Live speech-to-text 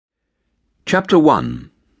Chapter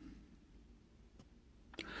 1.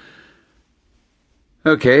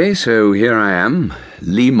 OK, so here I am,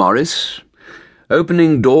 Lee Morris,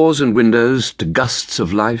 opening doors and windows to gusts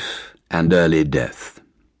of life and early death.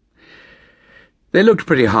 They looked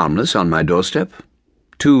pretty harmless on my doorstep.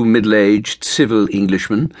 Two middle-aged civil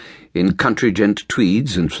Englishmen in country gent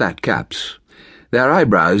tweeds and flat caps, their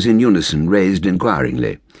eyebrows in unison raised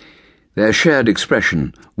inquiringly, their shared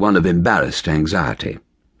expression one of embarrassed anxiety.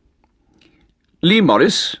 "Lee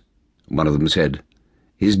Morris," one of them said,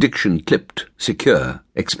 his diction clipped, secure,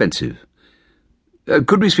 expensive.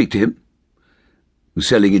 "Could we speak to him?"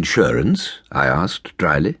 "Selling insurance?" I asked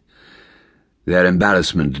dryly. Their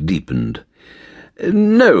embarrassment deepened.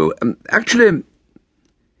 "No, actually—"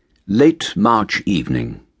 Late March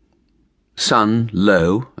evening. Sun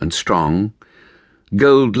low and strong,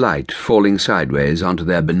 gold light falling sideways onto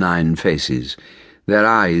their benign faces, their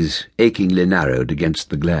eyes achingly narrowed against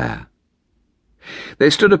the glare. They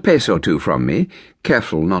stood a pace or two from me,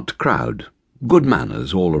 careful not to crowd. Good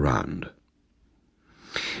manners all around.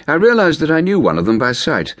 I realized that I knew one of them by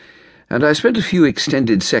sight, and I spent a few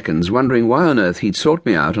extended seconds wondering why on earth he'd sought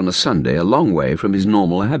me out on a Sunday a long way from his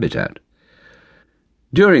normal habitat.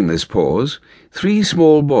 During this pause, 3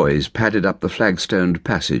 small boys padded up the flagstoned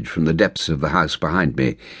passage from the depths of the house behind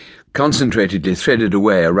me, concentratedly threaded a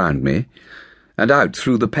way around me, and out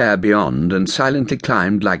through the pair beyond, and silently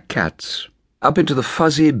climbed like cats up into the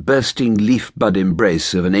fuzzy, bursting leaf-bud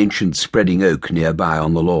embrace of an ancient spreading oak nearby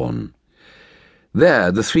on the lawn.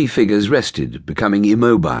 There the 3 figures rested, becoming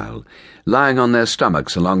immobile, lying on their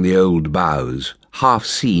stomachs along the old boughs, half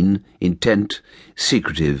seen, intent,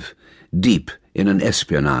 secretive, deep in an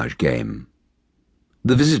espionage game.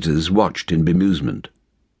 The visitors watched in bemusement.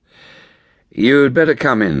 "You'd better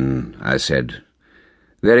come in," I said.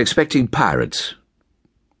 "They're expecting pirates."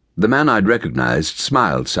 The man I'd recognized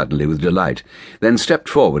smiled suddenly with delight, then stepped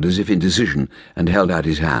forward as if in decision and held out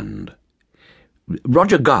his hand.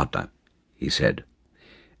 "Roger Gardner," he said.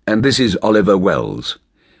 "And this is Oliver Wells.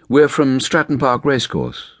 We're from Stratton Park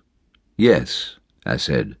Racecourse." "Yes," I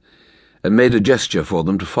said, and made a gesture for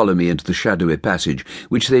them to follow me into the shadowy passage,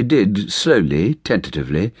 which they did slowly,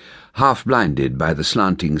 tentatively, half-blinded by the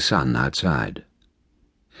slanting sun outside.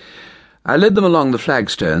 I led them along the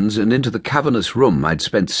flagstones and into the cavernous room I'd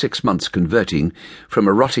spent 6 months converting from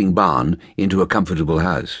a rotting barn into a comfortable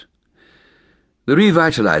house. The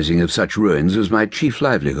revitalizing of such ruins was my chief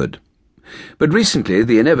livelihood. But recently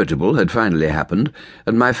the inevitable had finally happened,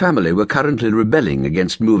 and my family were currently rebelling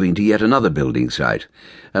against moving to yet another building site,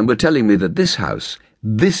 and were telling me that this house,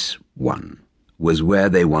 this one, was where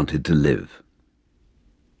they wanted to live.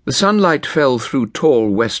 The sunlight fell through tall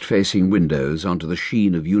west-facing windows onto the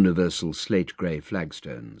sheen of universal slate-grey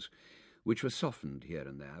flagstones, which were softened here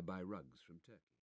and there by rugs from Turkey.